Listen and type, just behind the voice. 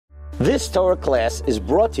This Torah class is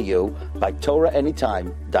brought to you by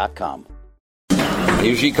TorahAnytime.com. I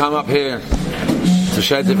usually come up here to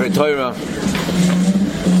share the Torah.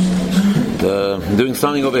 I'm doing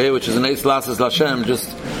something over here which is an Eis Lasses Lashem, just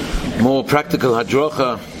more practical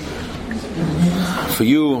Hadracha for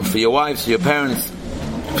you, for your wives, for your parents,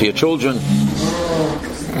 for your children.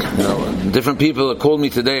 You know, different people have called me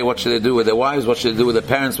today, what should they do with their wives, what should they do with their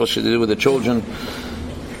parents, what should they do with their children.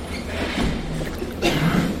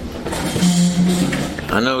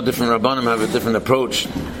 I know different Rabbanim have a different approach,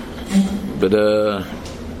 but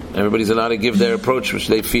everybody's allowed to give their approach which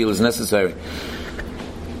they feel is necessary.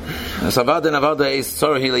 And it's Avad and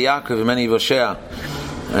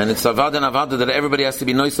it's Avad and Avada that everybody has to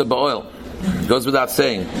be noisa ba'oil. It goes without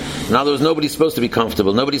saying. In other words, nobody's supposed to be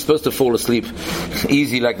comfortable. Nobody's supposed to fall asleep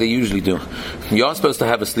easy like they usually do. You're supposed to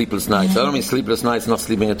have a sleepless night. I don't mean sleepless nights, not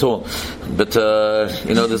sleeping at all. But,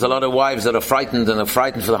 there's a lot of wives that are frightened and are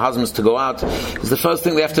frightened for the husbands to go out. Because the first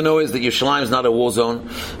thing they have to know is that Yerushalayim is not a war zone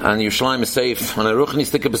and Yerushalayim is safe. On a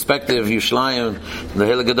ruchnistic perspective, Yerushalayim, the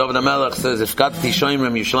Heilige David HaMelech says, if Kat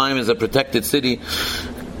Tishoimrim, Yerushalayim is a protected city.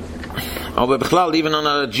 Even on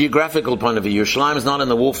a geographical point of view, Yerushalayim is not in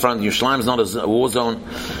the war front. Yerushalayim is not a war zone,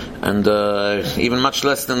 and even much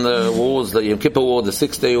less than the wars, the Yom Kippur War, the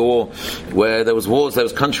 6-Day War, where there was wars, there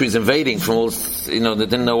was countries invading from all, they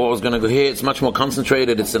didn't know what was going to go here. It's much more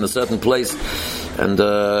concentrated. It's in a certain place, and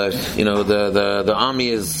the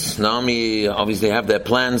army obviously have their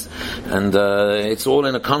plans, and it's all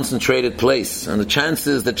in a concentrated place. And the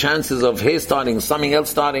chances of here starting, something else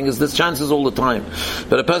starting, is this chances all the time.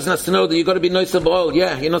 But a person has to know that you've got to be noisa ba'oil.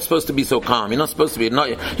 Yeah, you're not supposed to be so calm. You're not supposed to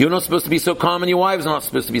be so calm, and your wife's not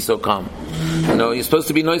supposed to be so calm. You're supposed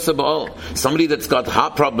to be noisa ba'oil. Somebody that's got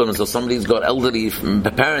heart problems, or somebody who's got elderly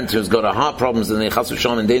parent who's got a heart problems and they're chas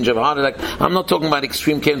v'shalom in danger of a heart attack. I'm not talking about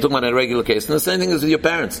extreme case. I'm talking about a regular case. And the same thing is with your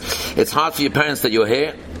parents. It's hard for your parents that you're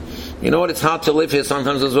here. You know what? It's hard to live here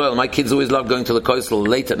sometimes as well. My kids always love going to the coastal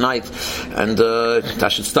late at night, and I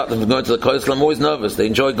should start them from going to the coastal. I'm always nervous. They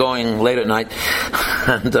enjoy going late at night,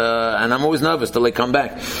 and I'm always nervous till they come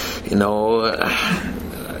back.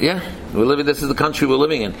 We're living. This is the country we're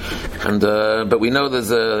living in, and but we know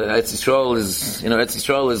there's Eretz Yisrael is Eretz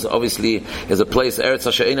Yisrael is obviously a place Eretz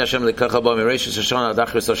Hashem Hashem Lekachaba Mireishis Hashanah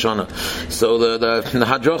Adachris Hashanah. So the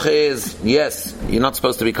Hadracha is, yes, you're not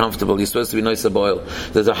supposed to be comfortable. You're supposed to be noisa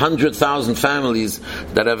ba'oil. There's 100,000 families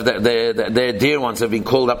that have their dear ones have been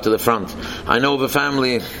called up to the front. I know of a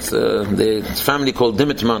family, the family called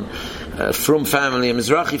Dimitman. From family, a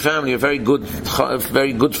Mizrahi family, a very good from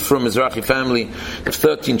Mizrahi family, of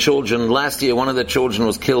 13 children. Last year, one of the children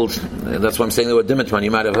was killed. That's why I'm saying the word Dimitman.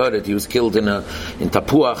 You might have heard it. He was killed in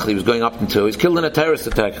Tapuach. He was going up into. He was killed in a terrorist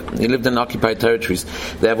attack. He lived in occupied territories.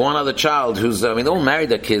 They have one other child who's. They all married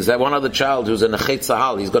their kids. They have one other child who's a Nechet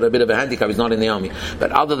Sahal. He's got a bit of a handicap. He's not in the army.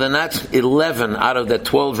 But other than that, 11 out of the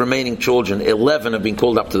 12 remaining children, 11 have been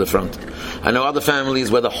called up to the front. I know other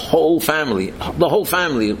families where the whole family,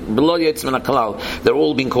 they're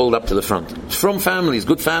all being called up to the front. From families,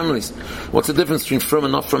 good families. What's the difference between from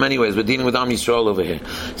and not from anyways? We're dealing with Am Yisrael over here.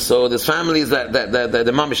 So there's families that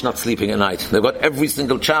the mom is not sleeping at night. They've got every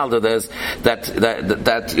single child that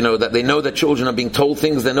they know that children are being told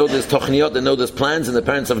things, they know there's tochniot, they know there's plans, and the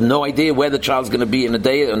parents have no idea where the child's going to be in a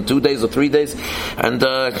day, in 2 days or 3 days. And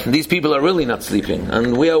these people are really not sleeping.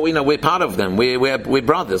 And we're part of them. We're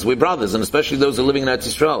brothers, and especially those who are living in Eretz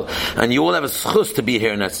Yisrael. And you all have a schus to be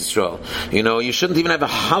here in Eretz Yisrael. You shouldn't even have a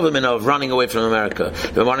havamina of running away from America,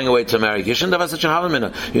 running away to America. You shouldn't have such a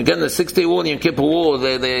havamina. You get in the 6-Day War, the Yom Kippur War, the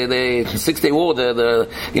 6-Day War,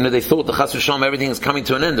 they thought the chas v'shalom everything is coming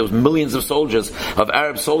to an end. There was millions of soldiers, of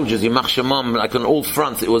Arab soldiers, Yimach Shemam, like on all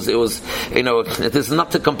fronts. It was it is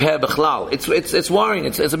not to compare b'chlal. It's worrying.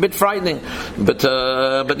 It's a bit frightening. But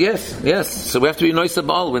yes. So we have to be noisa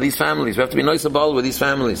ba'oil with these families. We have to be noisa ba'oil with these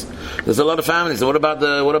families. There's a lot of families. What about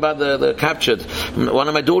the captured? One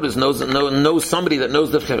of my daughters knows somebody that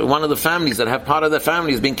knows one of the families that have part of their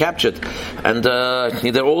family is being captured, and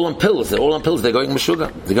they're all on pills. They're going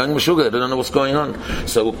meshuga. They don't know what's going on.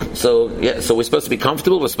 So we're supposed to be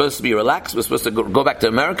comfortable. We're supposed to be relaxed. We're supposed to go back to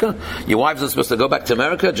America. Your wives are supposed to go back to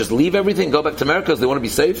America. Just leave everything, go back to America because they want to be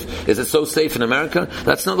safe. Is it so safe in America?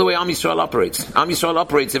 That's not the way Am Yisrael operates. Am Yisrael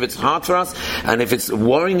operates if it's hard for us and if it's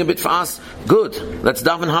worrying a bit for us. Good. Let's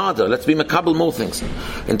daven harder. Let's be makabel more things.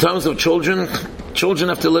 In terms of children, Children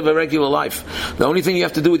have to live a regular life. The only thing you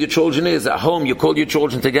have to do with your children is, at home, you call your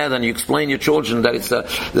children together and you explain to your children that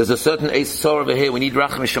there's a certain Eis over here, we need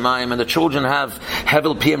Racham Shamayim, and the children have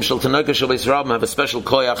Hevel Piyam Shel Tanoka Shel Beis Rabim, have a special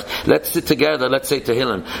koyach. Let's sit together, let's say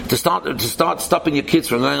Tehillim. To start stopping your kids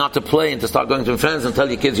from going out to play and to start going to friends and tell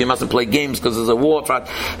your kids you mustn't play games because there's a war,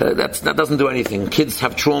 that doesn't do anything. Kids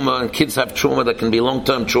have trauma, and kids have trauma that can be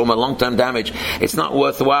long-term trauma, long-term damage. It's not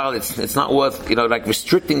worthwhile. It's not worth, like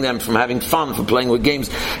restricting them from having fun, from playing with games.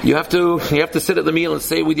 You have to sit at the meal and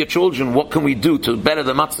say with your children, what can we do to better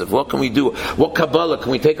the matzav? What can we do? What Kabbalah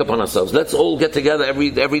can we take upon ourselves? Let's all get together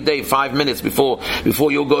every day, 5 minutes before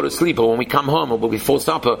you'll go to sleep, or when we come home, or before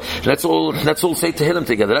supper. Let's all say Tehillim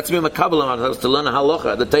together. Let's be Makabbalah ourselves to learn a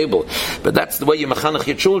halacha at the table. But that's the way you mechanech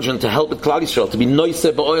your children to help with Klal Yisrael, to be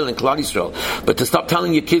noiseh ba'oil in Klal Yisrael. But to stop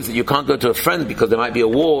telling your kids that you can't go to a friend because there might be a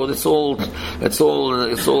war, it's all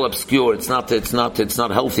obscure. It's not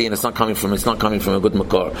healthy, and it's not coming from a good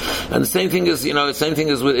makar. And the same thing is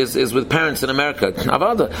with parents in America.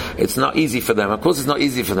 Avada, it's not easy for them. Of course, it's not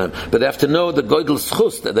easy for them, but they have to know the goydel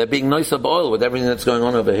schus that they're being noiseh ba'oil with everything that's going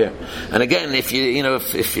on over here. And again, if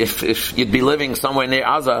you'd be living somewhere near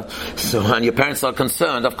Gaza, and your parents are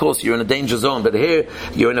concerned, of course you're in a danger zone. But here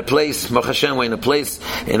you're in a place, Baruch Hashem, we're in a place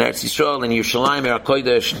in Eretz Yisrael, in Yerushalayim,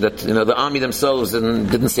 Kodesh, that the army themselves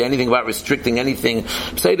didn't say anything about restricting anything.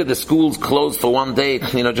 Say that the schools closed for one day,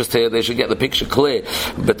 just they should get the picture clear.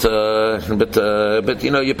 But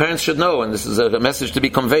your parents should know, and this is a message to be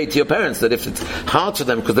conveyed to your parents, that if it's hard for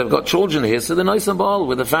them because they've got children here, so they're noiseh ba'al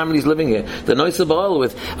with the families living here. They're noiseh ba'al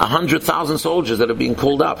with 100,000 soldiers that are being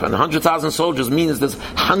called up, and 100,000 soldiers means there's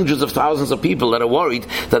hundreds of thousands of people that are worried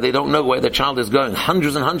that they don't know where their child is going.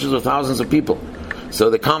 Hundreds and hundreds of thousands of people. So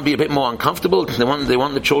they can't be a bit more uncomfortable. They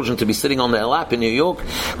want the children to be sitting on their lap in New York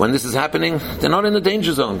when this is happening. They're not in the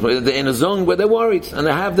danger zone. They're in a zone where they're worried, and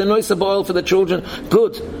they have their noiseh ba'al for the children.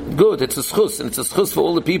 Good. It's a schus, and it's a schus for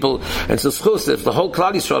all the people. And it's a schus if the whole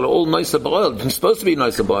Klal Yisrael are all noiseh ba'al. It's supposed to be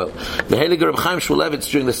noiseh ba'al. The Heilige Reb Chaim Shmulevitz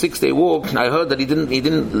during the 6-day war, I heard that he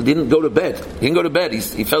didn't go to bed. He didn't go to bed.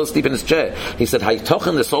 He fell asleep in his chair. He said,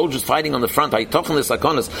 "Haytochen, the soldiers fighting on the front. Haytochen, the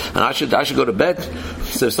sakonas, and I should go to bed."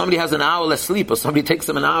 So if somebody has an hour less sleep, or somebody takes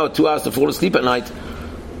them an hour, 2 hours to fall asleep at night,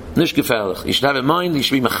 nicht gefährlich. You should have in mind, you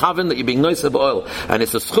should be mechaven that you're being noiseh ba'oil, and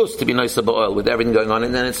it's a schus to be noiseh ba'oil with everything going on,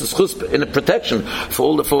 and then it's a schus in a protection for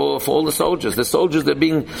all the soldiers. The soldiers, they're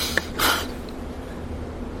being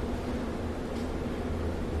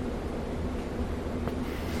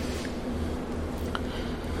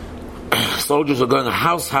soldiers are going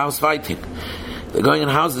house fighting. They're going in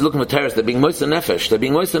houses looking for terrorists. They're being moist nefesh.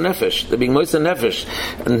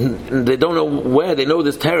 And they don't know where. They know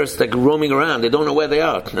there's terrorists that are roaming around. They don't know where they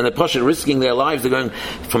are. And they're pushing, risking their lives. They're going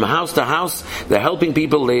from house to house. They're helping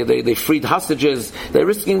people. They freed hostages. They're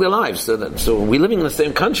risking their lives. So we're living in the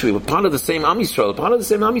same country. We're part of the same Am Yisrael.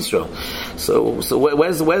 So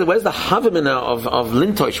where's the havamina of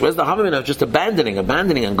lintosh? Where's the havamina of just abandoning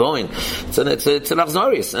and going? It's an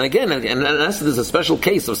achzarius. And again, unless there's a special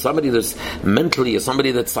case of somebody that's mentally, or somebody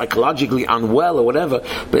that's psychologically unwell or whatever,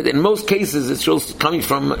 but in most cases it's just coming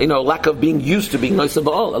from lack of being used to being noiseh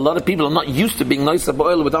ba'al. A lot of people are not used to being noiseh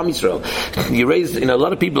ba'al with Am Yisrael. A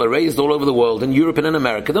lot of people are raised all over the world, in Europe and in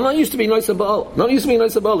America. They're not used to being noiseh ba'al.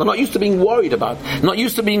 They're not used to being worried about. Not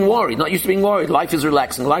used to being worried. Life is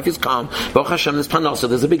relaxing. Life is calm. Baruch Hashem, there's panasa.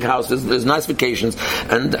 There's a big house. There's nice vacations,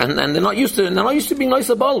 and they're not used to being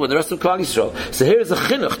noiseh ba'al with the rest of Klal Yisrael. So here is a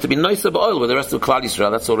chinuch to be noiseh ba'al with the rest of Klal Yisrael.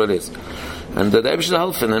 That's all it is. And the Eibsh should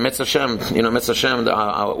help, and Metz Hashem,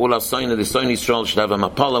 all our Soine, the Soine Yisrael should have a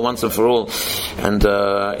mapala once and for all. And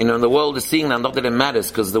the world is seeing now, not that it matters,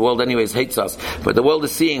 because the world anyways hates us, but the world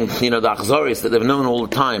is seeing, the achzaris that they've known all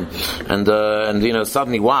the time. And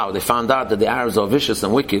suddenly, wow, they found out that the Arabs are vicious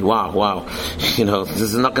and wicked. Wow. This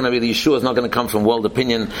is not going to be, the Yeshua is not going to come from world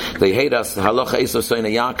opinion. They hate us. Halacha Esav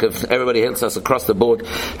Soine Yaakov. Everybody hates us across the board.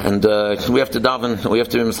 And we have to daven, we have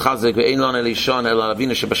to be mischazik, ve'ein lan elishon el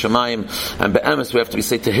avinu shebashamayim. And be'emes, we have to be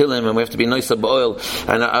say Tehillim, and we have to be noiseh ba'oil.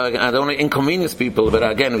 And I don't want to inconvenience people, but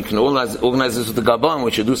again, we can organize this with the Gabon. We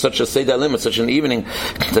should do such a Seder limit, such an evening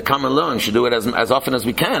to come and learn. We should do it as often as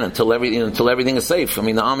we can until everything is safe. I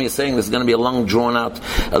mean, the army is saying this is going to be a long drawn out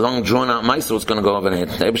ma'aser. What's going to go over there?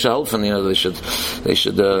 They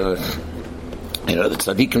should The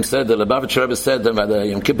tzaddikim said, the Lubavitcher Rebbe said that by the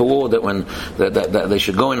Yom Kippur War that when that they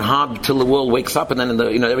should go in hard till the world wakes up, and then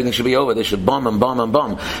everything should be over. They should bomb and bomb and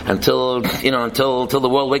bomb until the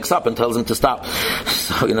world wakes up and tells them to stop.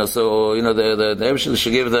 So the Rebbe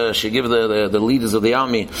should give the leaders of the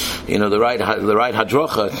army the right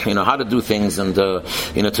Hadracha, how to do things, and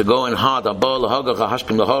to go in hard.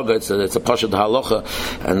 It's a pasha halacha,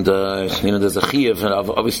 and there's a chiyuv,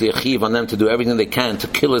 obviously a chiyuv on them to do everything they can to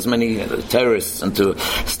kill as many terrorists and to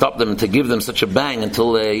stop them, to give them such a bang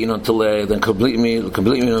until they're completely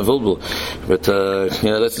invulnerable. But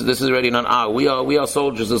this is already not we are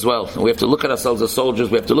soldiers as well. We have to look at ourselves as soldiers.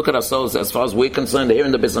 We have to look at ourselves as far as we're concerned. Here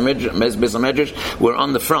in the Beis HaMedrash, we're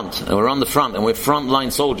on the front, and we're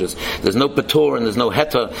frontline soldiers. There's no patur and there's no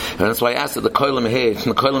heta, and that's why I asked that the koilim here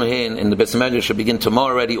in the Beis HaMedrash should begin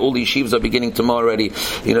tomorrow already. All the yeshivas are beginning tomorrow already.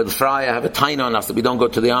 The Friar have a taina on us that we don't go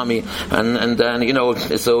to the army, and then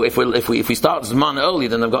so if we start Zman early,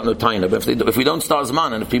 then they've got no taina. But if we don't start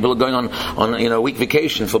Zman, and if people are going on a week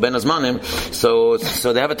vacation for Ben Azmanim, so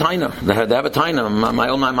they have a taina. They have a taina.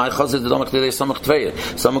 My chazid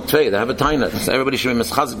samach tvei. They have a taina. So everybody should be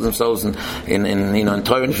mischazik themselves in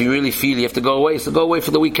Torah. And if you really feel you have to go away, so go away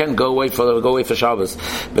for the weekend. Go away for Shabbos.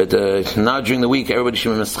 But now during the week, everybody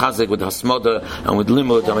should be mischazik with hasmoda and with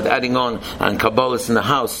limud and with adding on and kabbalas in the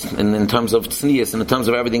house, and in terms of tznius and in terms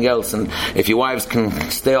of everything else. And if your wives can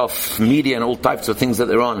stay off media and all types of things that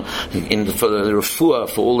they're on, for the refuah,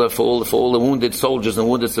 for all the wounded soldiers and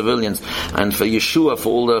wounded civilians, and for Yeshua, for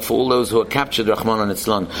all those who are captured, Rahman and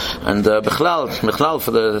Itzlan, and Bichlal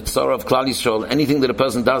for the tzara of Klal Yisrael. Anything that a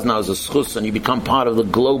person does now is a schus, and you become part of the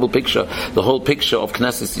global picture, the whole picture of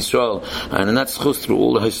Knesset Yisrael, and in that schus through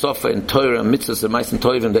all the hisofa and Torah and mitzvahs and ma'asim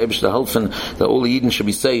tovim, the Eibush the helfen, that all the Yidden should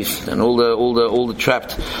be safe, and all the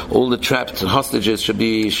trapped hostages should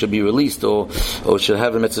be released, or should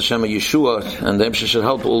have a Mitzvah Shem Yeshua, and the Eibush should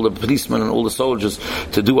help all the policemen and all the soldiers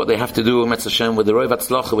to do what they have to do, Mitzvah Shem, with the Rov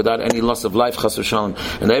Hatzlacha, without any loss of life, Chas v'Shalom.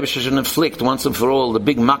 And the Eibush should inflict once and for all the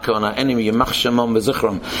big makkah on our enemy, Yemach Shemam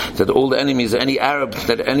v'Zichram, that all the enemies, any Arab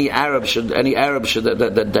that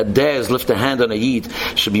dares lift a hand on a Yid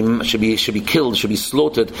should be killed, should be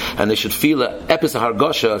slaughtered, and they should feel an epis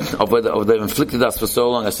hargosha of they've inflicted us for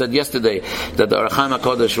so long. I said yesterday that the Arachaim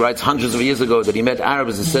HaKodesh writes hundreds of years ago that he met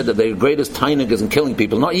Arabs and said that their greatest tainig is in killing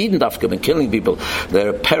people, not Yidden dafka, but killing people.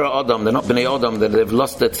 They're para Adam, they're not bnei Adam, that they've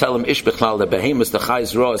lost their tzelem ish bichlal, their behemoths, the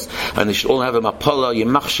chayis ros, and they should all have a mapala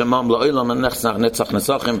yemach shemam la'olam netzach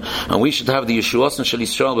netzachim, and we should have the Yeshuos and Shel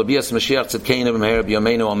Yisrael b'bias Mashiach tzedkeinu b'meher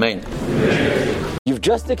b'yameinu amen. You've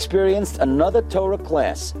just experienced another Torah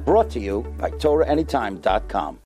class brought to you by TorahAnytime.com.